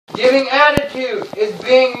Giving attitude is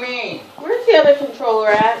being mean. Where's the other controller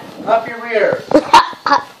at? Up your rear.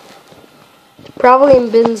 Probably in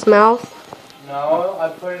Ben's mouth. No, I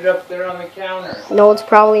put it up there on the counter. No, it's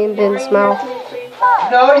probably in Ben's mouth.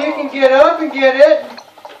 No, you can get up and get it.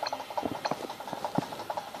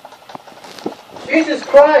 Jesus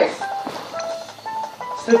Christ.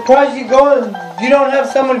 Surprised you go and you don't have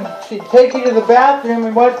someone to take you to the bathroom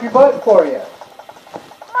and wipe your butt for you.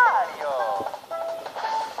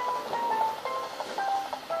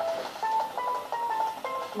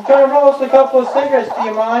 I'm trying to roll us a couple of cigarettes, do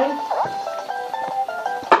you mind?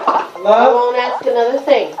 I Love? won't ask another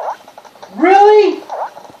thing. Really?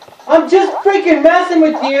 I'm just freaking messing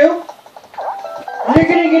with you. And you're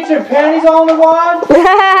gonna get your panties all in the wad? I'm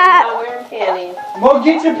not wearing panties. Well,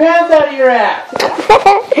 get your pants out of your ass.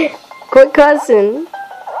 Quit cussing.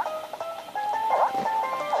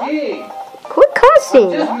 Gee. Quit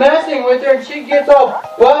cussing. Just messing with her and she gets all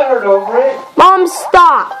butthurt over it. Mom,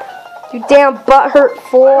 stop. You damn butthurt I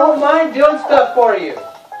fool. don't mind doing stuff for you.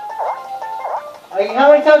 Like,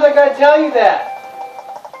 how many times I gotta tell you that?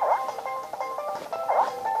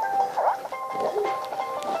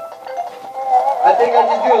 I think I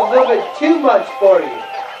just do a little bit too much for you.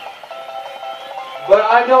 But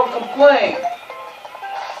I don't complain.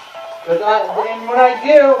 And when I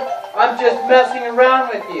do, I'm just messing around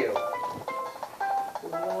with you.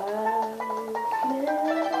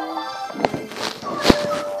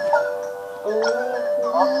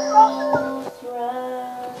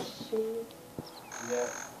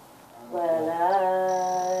 But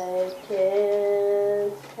I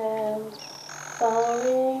can't help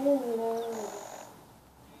falling in love.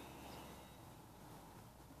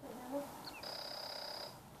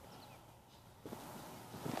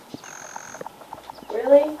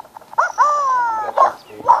 Really?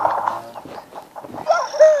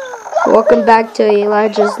 Welcome back to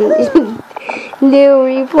Elijah's new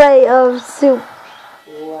replay of Soup.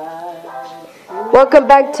 Welcome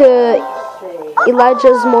back to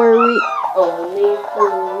Elijah's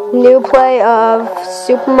new play of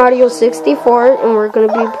Super Mario 64, and we're gonna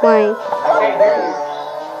be playing.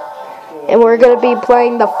 And we're gonna be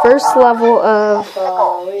playing the first level of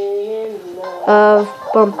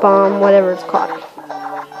Bump Bomb, whatever it's called.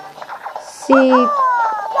 See,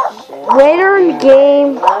 later in the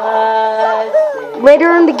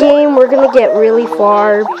game, we're gonna get really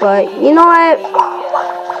far. But you know what?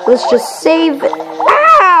 Let's just save it.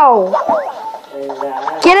 Ow!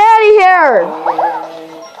 Get out of here!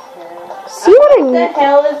 See what I What the mean?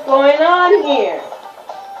 hell is going on here?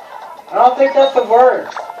 I don't think that's a word.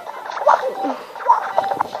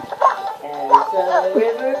 As the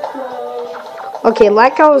river flows, Okay,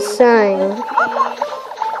 like I was saying,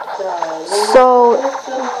 so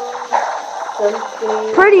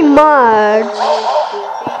pretty much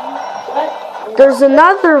there's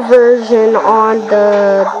another version on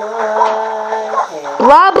the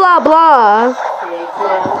blah blah blah.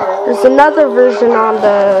 There's another version on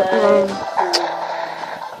the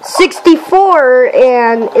 64,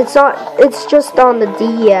 and it's just on the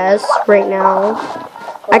DS right now.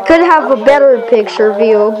 I could have a better picture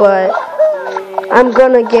view, but I'm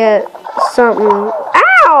gonna get something.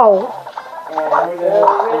 Ow!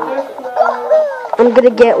 I'm gonna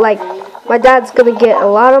get, like, my dad's gonna get a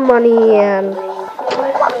lot of money, and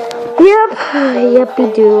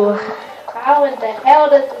yippee doo. how in the hell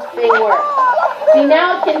does this thing work? See,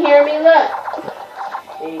 now it can hear me, look.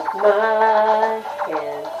 Take my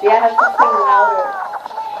hand. See, I have to sing louder.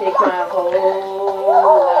 Take my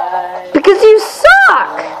whole life. Because you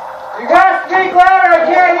suck! You gotta speak louder, I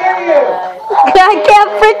can't hear you! I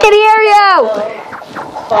can't freaking hear you!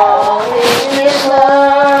 Falling in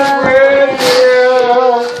love with you.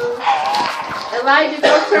 Elijah,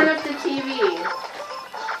 go turn up the TV.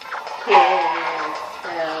 Can't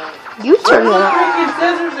help. You turn it Where's the on. freaking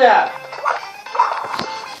scissors at?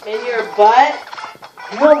 In your butt?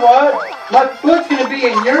 You know what? My foot's gonna be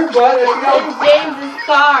in your butt if you It's don't... in James's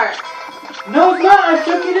car. No, it's not, I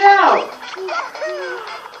took it out!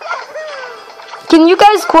 Can you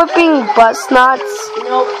guys quit being butt snots?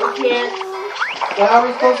 Nope, we can't. Well, how are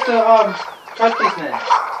we supposed to, cut this then?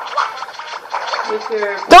 With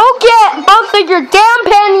your... Don't get both of your damn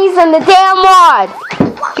panties in the damn wad!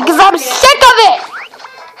 Because I'm sick of it!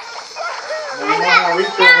 No, you know how we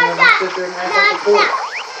feel when we sit there and act like a fool.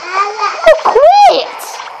 Quit!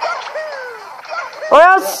 Or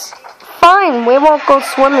else, fine, we won't go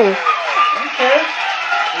swimming. Okay.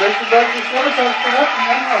 Let your butt be swimming, so it's up and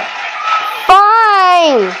then what?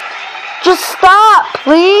 Fine! Just stop,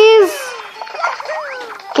 please!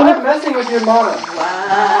 I'm messing with your mama.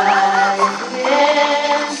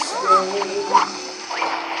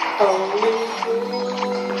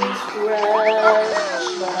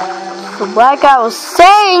 So like I was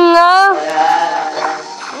saying,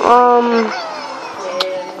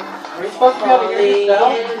 Are you supposed to be able to hear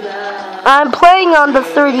yourself? I'm playing on the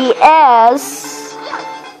 3DS,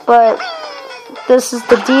 but this is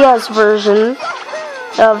the DS version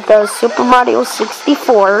of the Super Mario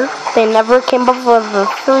 64. They never came up with the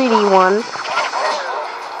 3D one.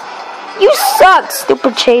 You suck,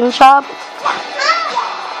 stupid chain chop.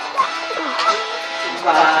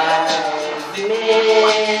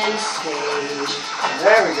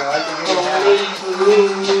 There we go. I can hear you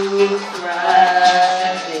now.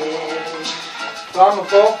 So I'm a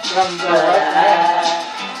full. I'm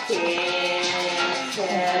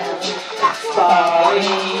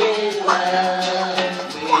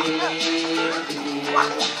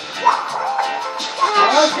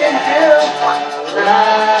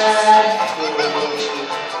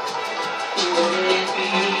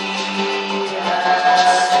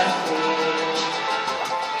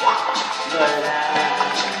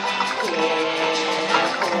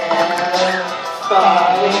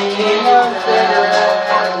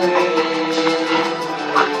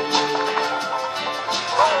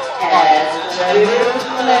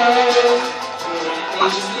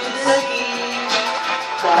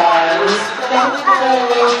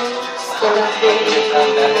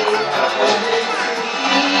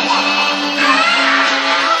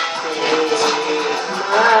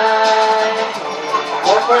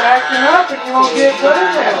Quit acting up and you won't get put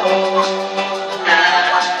in there.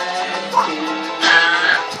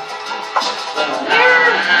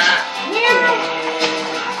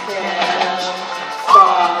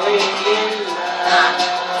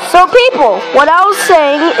 So people, what I was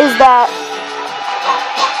saying is that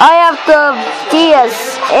I have the DS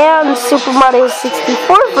and Super Mario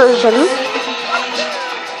 64 version.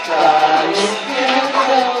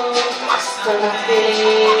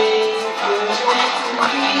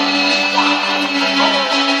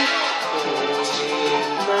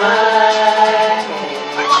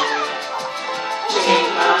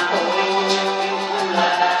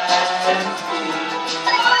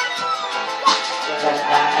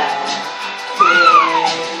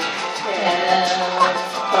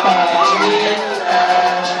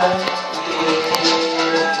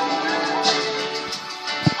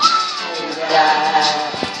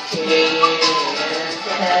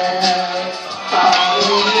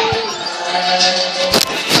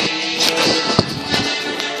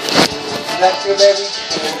 That's your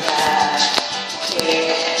baby.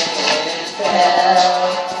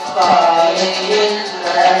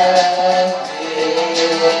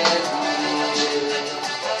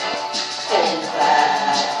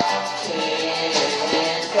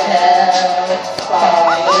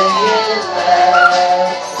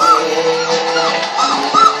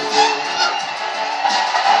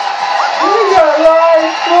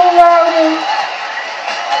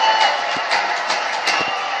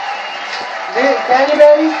 Can you,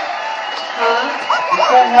 baby? Huh? You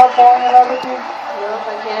can't help falling in love with you? No,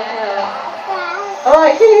 I can't help. Oh,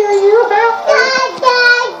 I can hear you.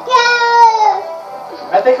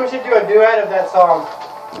 I think we should do a duet of that song.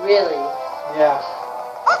 Really? Yeah.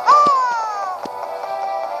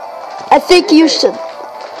 I think you should.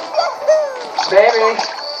 Baby,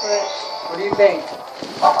 What? what do you think?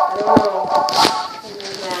 I don't know.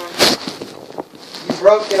 You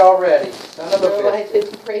broke it already. Son of a No, I bitch.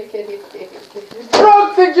 didn't break anything.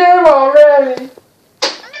 Broke the game already!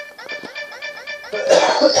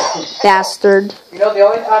 Bastard. You know, the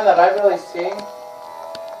only time that I really sing,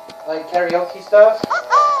 like karaoke stuff, is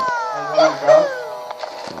when I'm drunk.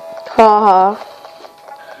 Haha.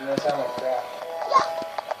 And I sound like crap.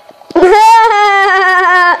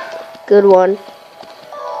 Good one.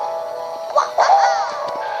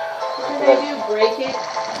 Did you break it?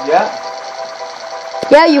 Yeah?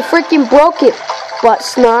 Yeah, you freaking broke it, butt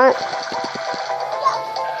snot.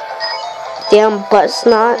 Damn butt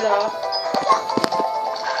snot. Turn it off.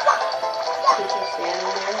 Since you're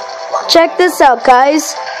standing there. Check this out,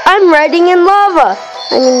 guys. I'm riding in lava.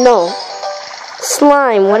 I mean, no.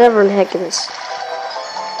 Slime, whatever the heck it is.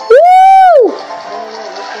 Woo! I don't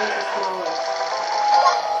know, which one's the smallest?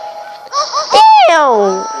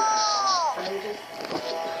 Damn!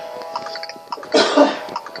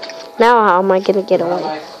 Now how am I gonna get away? Never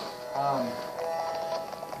mind.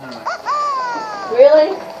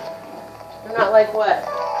 Really? They're not like what?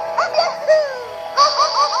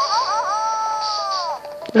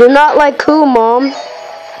 You're not like who, Mom?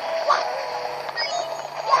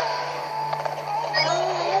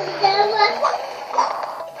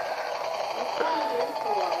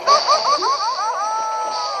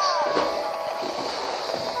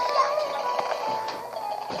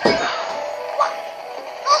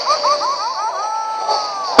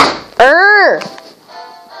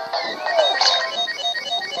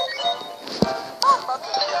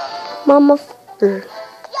 mama.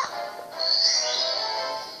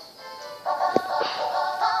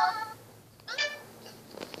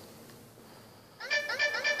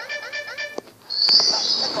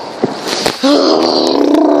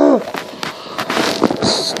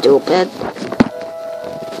 Stupid.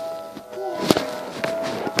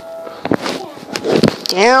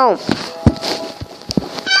 Down.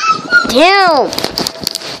 Down.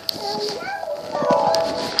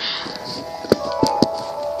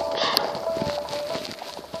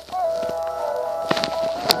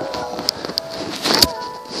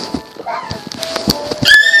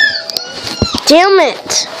 Damn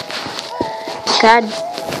it. God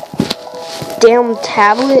damn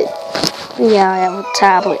tablet. Yeah, I have a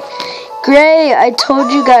tablet. Great, I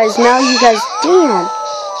told you guys. Now you guys, damn.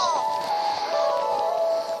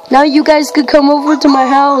 Now you guys could come over to my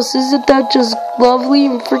house. Isn't that just lovely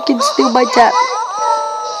and freaking steal my tab?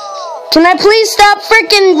 Can I please stop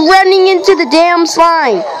freaking running into the damn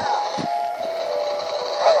slime?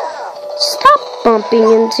 Stop bumping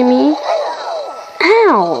into me.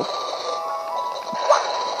 Ow.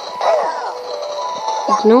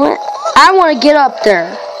 You know what? I want to get up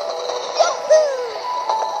there.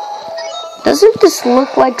 Doesn't this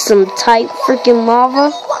look like some tight freaking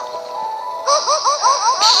lava?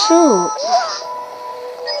 Shoot.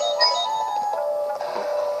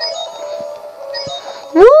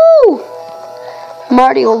 Woo!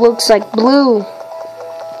 Mario looks like blue.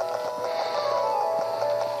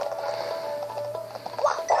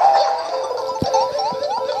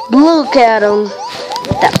 Look at him.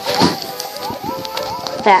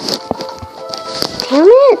 That. Damn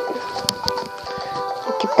it.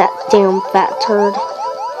 Look at that damn fat turd.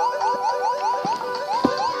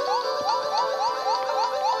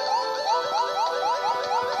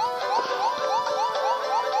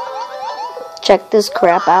 Check this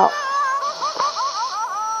crap out.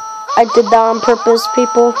 I did that on purpose,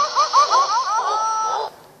 people.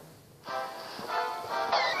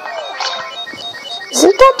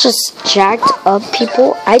 Isn't that just jacked up,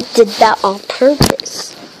 people? I did that on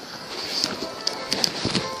purpose.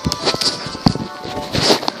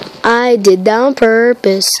 I did that on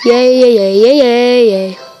purpose. Yay, yay, yay, yay, yay,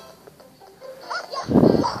 yay.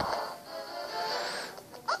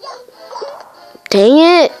 Dang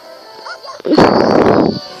it.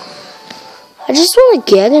 I just want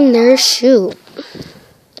to get in there, shoot.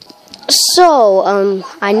 So,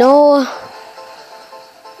 I know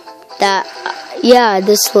that, yeah,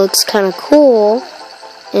 this looks kind of cool,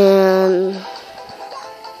 and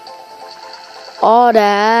all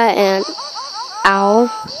that, and ow.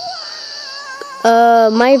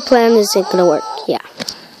 My plan isn't gonna work.